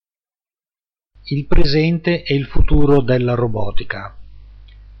il presente e il futuro della robotica.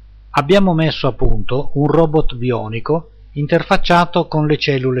 Abbiamo messo a punto un robot bionico interfacciato con le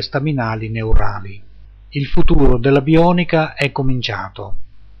cellule staminali neurali. Il futuro della bionica è cominciato,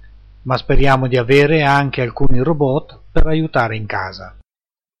 ma speriamo di avere anche alcuni robot per aiutare in casa.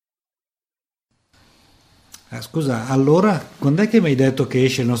 Scusa, allora, quando è che mi hai detto che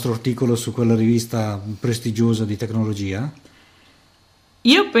esce il nostro articolo su quella rivista prestigiosa di tecnologia?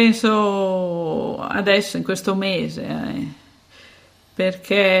 Io penso adesso, in questo mese,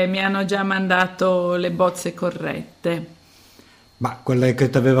 perché mi hanno già mandato le bozze corrette. Ma quella che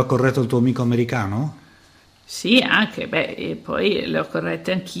ti aveva corretto il tuo amico americano? Sì, anche, e poi le ho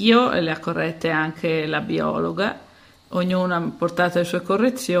corrette anch'io e le ha corrette anche la biologa. Ognuno ha portato le sue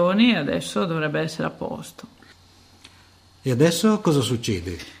correzioni e adesso dovrebbe essere a posto. E adesso cosa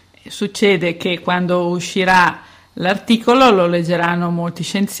succede? Succede che quando uscirà l'articolo lo leggeranno molti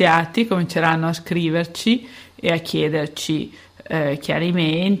scienziati, cominceranno a scriverci e a chiederci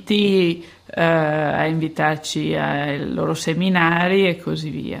chiarimenti, a invitarci ai loro seminari e così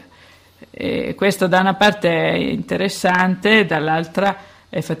via. E questo da una parte è interessante, dall'altra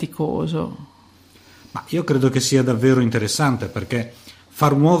è faticoso. Ma io credo che sia davvero interessante, perché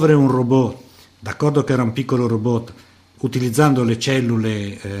far muovere un robot, d'accordo che era un piccolo robot, utilizzando le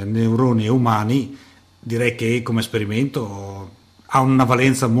cellule neuroni e umani, direi che come esperimento ha una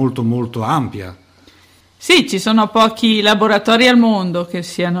valenza molto molto ampia. Sì, ci sono pochi laboratori al mondo che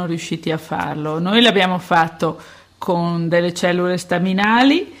siano riusciti a farlo. Noi l'abbiamo fatto con delle cellule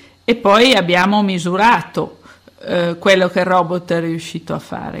staminali e poi abbiamo misurato quello che il robot è riuscito a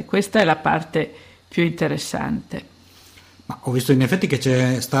fare. Questa è la parte più interessante. Ma ho visto in effetti che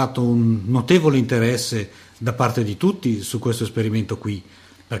c'è stato un notevole interesse da parte di tutti su questo esperimento qui,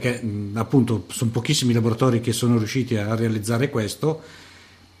 perché appunto sono pochissimi laboratori che sono riusciti a realizzare questo,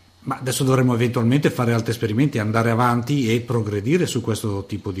 ma adesso dovremmo eventualmente fare altri esperimenti, andare avanti e progredire su questo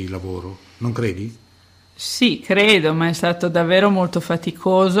tipo di lavoro, non credi? Sì, credo, ma è stato davvero molto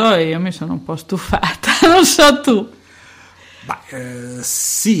faticoso e io mi sono un po' stufata, non so tu.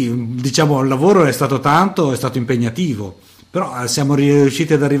 Sì, diciamo il lavoro è stato tanto, è stato impegnativo, però siamo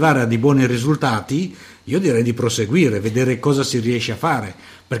riusciti ad arrivare a dei buoni risultati. Io direi di proseguire, vedere cosa si riesce a fare,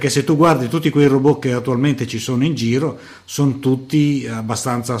 perché se tu guardi tutti quei robot che attualmente ci sono in giro, sono tutti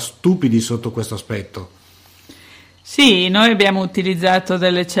abbastanza stupidi sotto questo aspetto. Sì, noi abbiamo utilizzato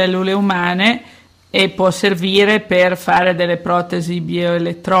delle cellule umane e può servire per fare delle protesi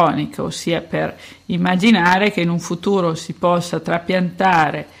bioelettroniche, ossia per immaginare che in un futuro si possa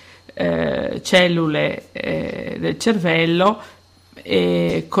trapiantare cellule del cervello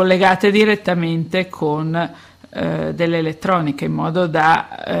collegate direttamente con delle elettroniche, in modo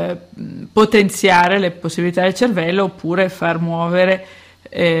da potenziare le possibilità del cervello oppure far muovere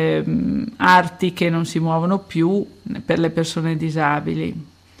arti che non si muovono più per le persone disabili.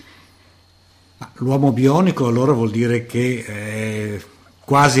 L'uomo bionico allora vuol dire che è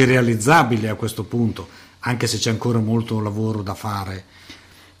quasi realizzabile a questo punto, anche se c'è ancora molto lavoro da fare.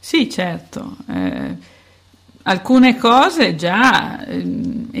 Sì, certo. Alcune cose già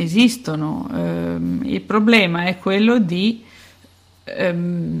esistono. Il problema è quello di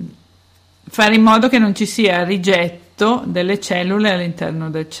fare in modo che non ci sia rigetto delle cellule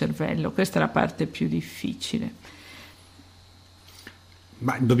all'interno del cervello. Questa è la parte più difficile.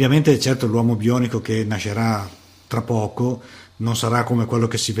 Ma indubbiamente, certo, l'uomo bionico che nascerà tra poco non sarà come quello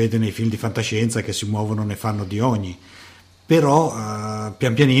che si vede nei film di fantascienza, che si muovono, ne fanno di ogni. Però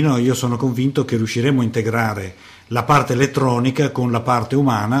pian pianino io sono convinto che riusciremo a integrare la parte elettronica con la parte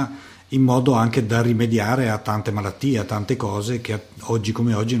umana, in modo anche da rimediare a tante malattie, a tante cose che oggi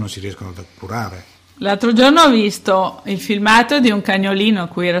come oggi non si riescono a curare. L'altro giorno ho visto il filmato di un cagnolino a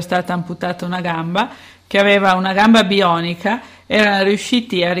cui era stata amputata una gamba, che aveva una gamba bionica. Erano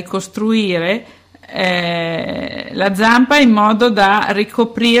riusciti a ricostruire la zampa in modo da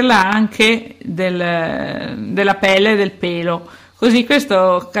ricoprirla anche della pelle e del pelo. Così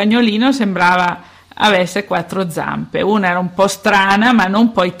questo cagnolino sembrava avesse 4 zampe. Una era un po' strana, ma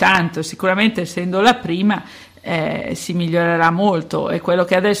non poi tanto. Sicuramente, essendo la prima, si migliorerà molto, e quello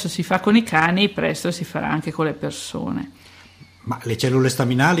che adesso si fa con i cani presto si farà anche con le persone. Ma le cellule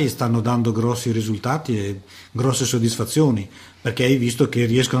staminali stanno dando grossi risultati e grosse soddisfazioni, perché hai visto che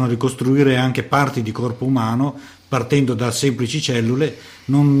riescono a ricostruire anche parti di corpo umano partendo da semplici cellule.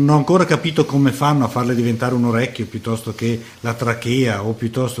 Non ho ancora capito come fanno a farle diventare un orecchio piuttosto che la trachea o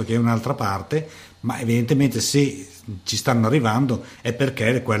piuttosto che un'altra parte, ma evidentemente se ci stanno arrivando è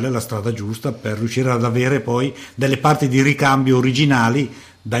perché quella è la strada giusta per riuscire ad avere poi delle parti di ricambio originali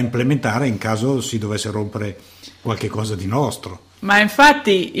da implementare in caso si dovesse rompere qualche cosa di nostro. Ma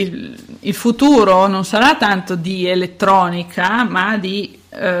infatti il futuro non sarà tanto di elettronica, ma di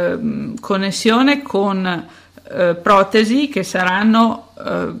connessione con protesi che saranno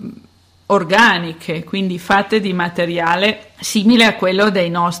organiche, quindi fatte di materiale simile a quello dei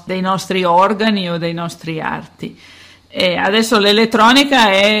nostri organi o dei nostri arti. E adesso l'elettronica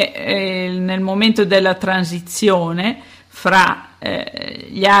è nel momento della transizione fra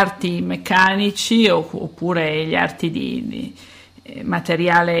gli arti meccanici oppure gli arti di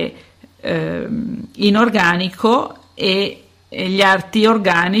materiale inorganico e gli arti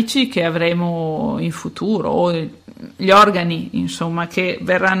organici che avremo in futuro, o gli organi, insomma, che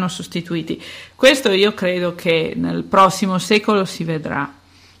verranno sostituiti. Questo io credo che nel prossimo secolo si vedrà,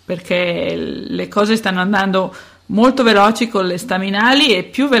 perché le cose stanno andando molto veloci con le staminali e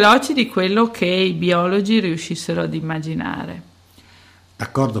più veloci di quello che i biologi riuscissero ad immaginare.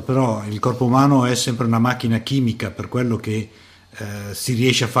 D'accordo, però il corpo umano è sempre una macchina chimica, per quello che si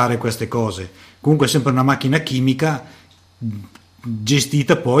riesce a fare queste cose. Comunque è sempre una macchina chimica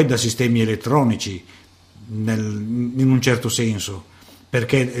gestita poi da sistemi elettronici in un certo senso,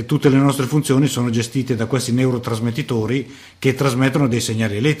 perché tutte le nostre funzioni sono gestite da questi neurotrasmettitori che trasmettono dei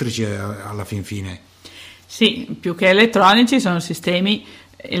segnali elettrici alla fin fine. Sì, più che elettronici sono sistemi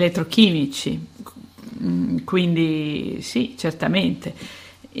elettrochimici, quindi sì, certamente.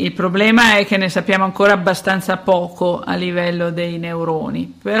 Il problema è che ne sappiamo ancora abbastanza poco a livello dei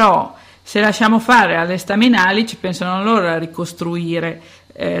neuroni, però se lasciamo fare alle staminali ci pensano loro a ricostruire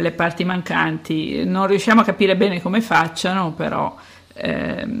le parti mancanti. Non riusciamo a capire bene come facciano, però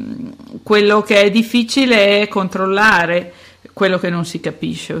quello che è difficile è controllare quello che non si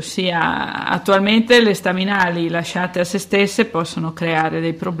capisce, ossia attualmente le staminali lasciate a se stesse possono creare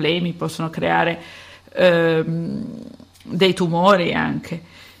dei problemi, possono creare dei tumori anche,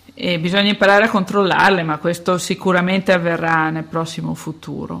 e bisogna imparare a controllarle, ma questo sicuramente avverrà nel prossimo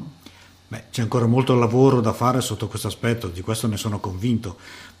futuro. Beh, c'è ancora molto lavoro da fare sotto questo aspetto, di questo ne sono convinto,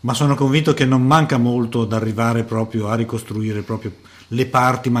 ma sono convinto che non manca molto ad arrivare proprio a ricostruire proprio le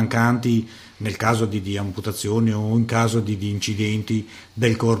parti mancanti nel caso di amputazioni o in caso di incidenti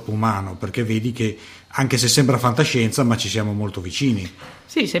del corpo umano, perché vedi che anche se sembra fantascienza, ma ci siamo molto vicini.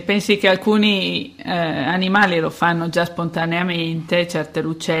 Sì, se pensi che alcuni animali lo fanno già spontaneamente, certe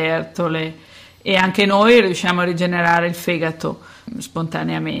lucertole, e anche noi riusciamo a rigenerare il fegato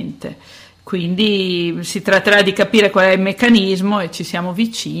spontaneamente. Quindi si tratterà di capire qual è il meccanismo e ci siamo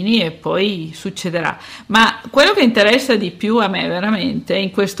vicini e poi succederà. Ma quello che interessa di più a me veramente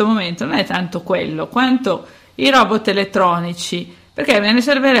in questo momento non è tanto quello, quanto i robot elettronici, perché me ne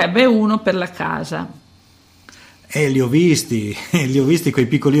servirebbe uno per la casa. Li ho visti quei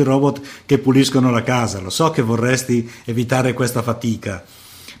piccoli robot che puliscono la casa. Lo so che vorresti evitare questa fatica,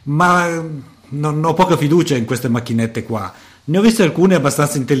 ma non ho poca fiducia in queste macchinette qua. Ne ho viste alcune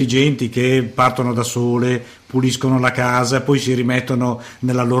abbastanza intelligenti che partono da sole, puliscono la casa e poi si rimettono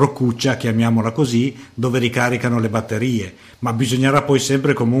nella loro cuccia, chiamiamola così, dove ricaricano le batterie, ma bisognerà poi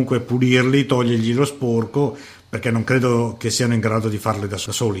sempre comunque pulirli, togliergli lo sporco, perché non credo che siano in grado di farle da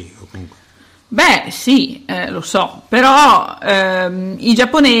soli comunque. Beh sì, lo so, però i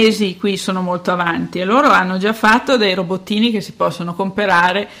giapponesi qui sono molto avanti e loro hanno già fatto dei robottini che si possono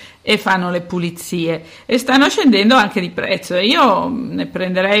comprare e fanno le pulizie e stanno scendendo anche di prezzo e io ne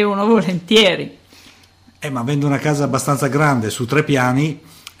prenderei uno volentieri. Ma avendo una casa abbastanza grande su 3 piani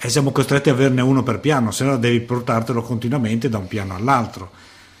siamo costretti a averne uno per piano, se no devi portartelo continuamente da un piano all'altro.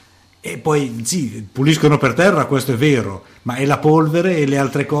 E poi sì, puliscono per terra, questo è vero, ma e la polvere e le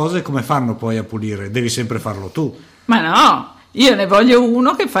altre cose come fanno poi a pulire? Devi sempre farlo tu. Ma no, io ne voglio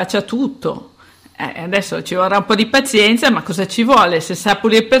uno che faccia tutto. Adesso ci vorrà un po' di pazienza, ma cosa ci vuole? Se sa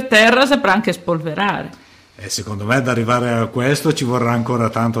pulire per terra saprà anche spolverare. Secondo me ad arrivare a questo ci vorrà ancora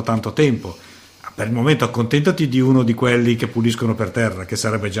tanto tempo. Per il momento accontentati di uno di quelli che puliscono per terra, che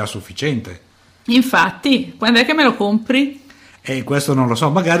sarebbe già sufficiente. Infatti, quando è che me lo compri? Questo non lo so,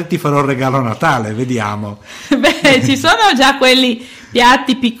 magari ti farò il regalo a Natale, vediamo. Beh, ci sono già quelli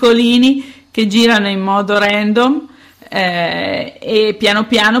piatti piccolini che girano in modo random e piano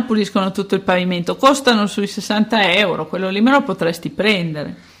piano puliscono tutto il pavimento. Costano sui 60 euro, quello lì me lo potresti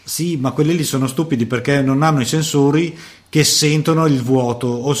prendere. Sì, ma quelli lì sono stupidi perché non hanno i sensori che sentono il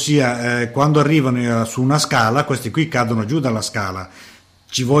vuoto, ossia quando arrivano su una scala, questi qui cadono giù dalla scala.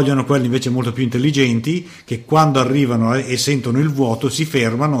 Ci vogliono quelli invece molto più intelligenti che quando arrivano e sentono il vuoto si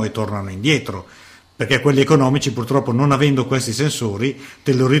fermano e tornano indietro, perché quelli economici purtroppo non avendo questi sensori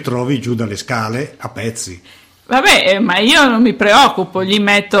te lo ritrovi giù dalle scale a pezzi. Vabbè, ma io non mi preoccupo, gli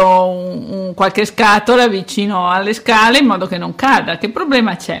metto qualche scatola vicino alle scale in modo che non cada, che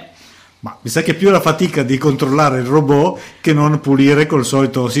problema c'è? Ma mi sa che è più la fatica di controllare il robot che non pulire col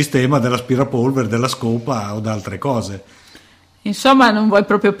solito sistema dell'aspirapolvere, della scopa o da altre cose. Insomma, non vuoi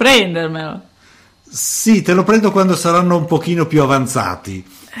proprio prendermelo. Sì, te lo prendo quando saranno un pochino più avanzati,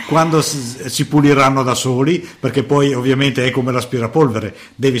 quando si puliranno da soli, perché poi ovviamente è come l'aspirapolvere,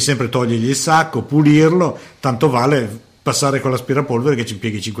 devi sempre togliergli il sacco, pulirlo, tanto vale passare con l'aspirapolvere che ci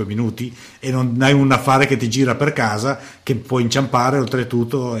impieghi 5 minuti e non hai un affare che ti gira per casa, che puoi inciampare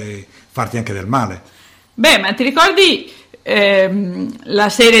oltretutto e farti anche del male. Beh, ma ti ricordi la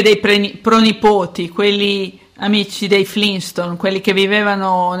serie dei pronipoti, quelli amici dei Flintstone, quelli che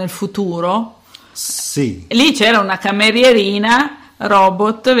vivevano nel futuro? Sì. Lì c'era una cammerierina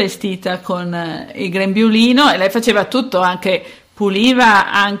robot vestita con il grembiulino e lei faceva tutto, anche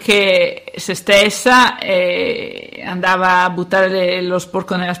puliva anche se stessa e andava a buttare lo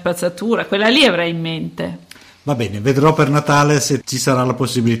sporco nella spazzatura. Quella lì avrei in mente. Va bene, vedrò per Natale se ci sarà la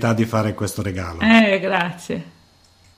possibilità di fare questo regalo. Grazie.